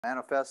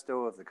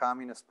Manifesto of the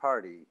Communist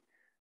Party.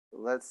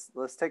 Let's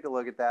take a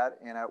look at that.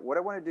 And what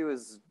I want to do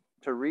is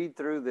to read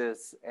through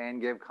this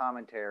and give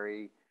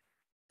commentary,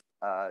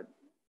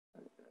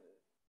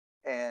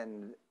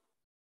 and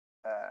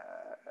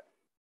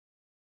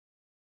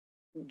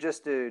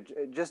just to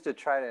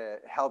try to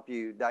help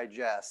you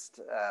digest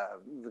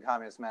the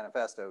Communist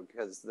Manifesto,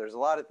 because there's a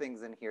lot of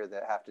things in here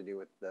that have to do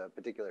with the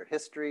particular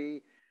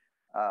history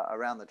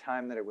around the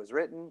time that it was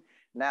written.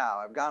 Now,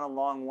 I've gone a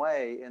long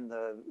way in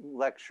the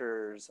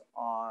lectures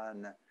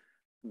on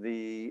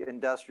the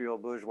industrial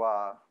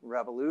bourgeois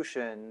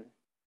revolution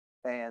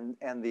and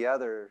the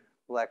other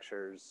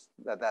lectures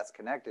that's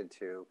connected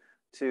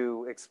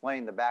to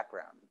explain the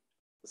background.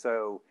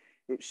 So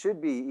it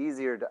should be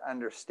easier to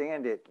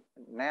understand it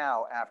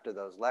now after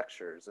those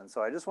lectures. And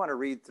so I just want to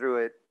read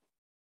through it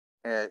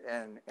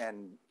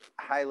and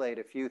highlight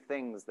a few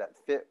things that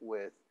fit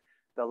with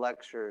the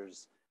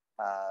lectures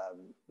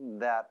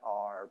that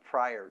are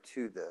prior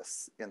to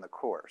this in the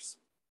course.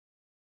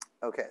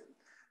 Okay,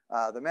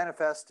 the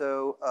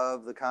Manifesto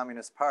of the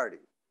Communist Party.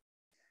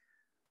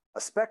 A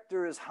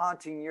specter is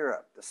haunting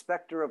Europe, the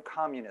specter of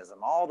communism.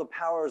 All the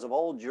powers of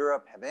old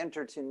Europe have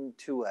entered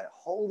into a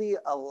holy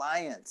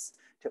alliance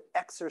to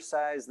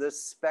exorcise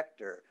this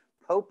specter.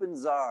 Pope and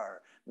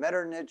Tsar,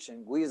 Metternich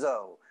and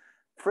Guizot,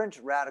 French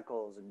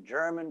radicals and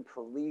German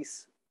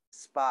police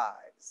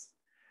spies.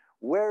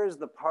 Where is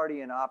the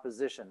party in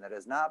opposition that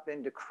has not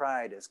been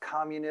decried as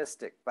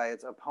communistic by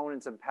its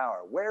opponents in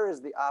power? Where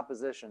is the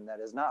opposition that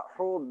has not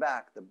hurled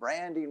back the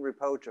branding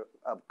reproach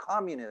of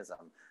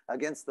communism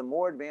against the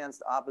more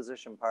advanced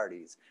opposition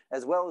parties,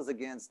 as well as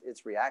against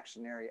its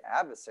reactionary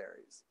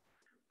adversaries?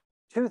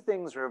 Two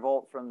things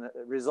result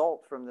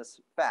from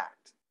this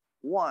fact.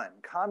 One,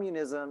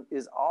 communism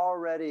is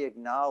already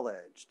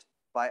acknowledged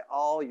by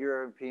all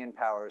European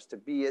powers to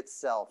be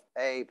itself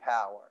a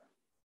power.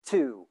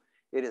 Two,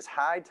 it is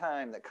high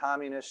time that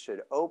communists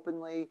should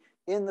openly,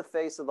 in the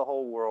face of the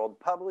whole world,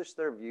 publish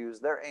their views,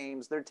 their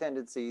aims, their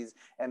tendencies,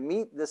 and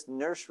meet this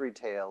nursery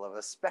tale of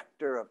a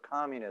specter of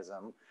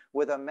communism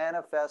with a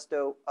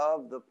manifesto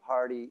of the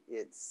party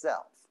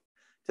itself.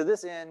 To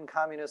this end,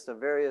 communists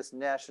of various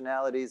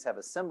nationalities have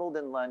assembled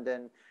in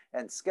London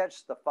and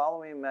sketched the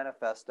following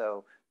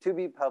manifesto to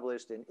be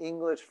published in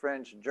English,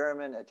 French,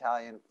 German,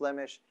 Italian,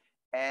 Flemish,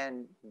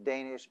 and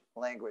Danish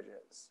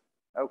languages.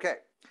 Okay.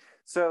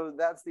 So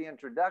that's the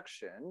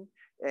introduction,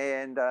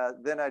 and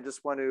then I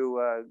just want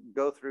to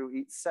go through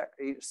each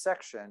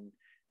section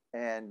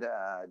and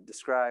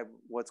describe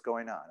what's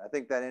going on. I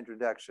think that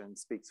introduction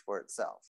speaks for itself.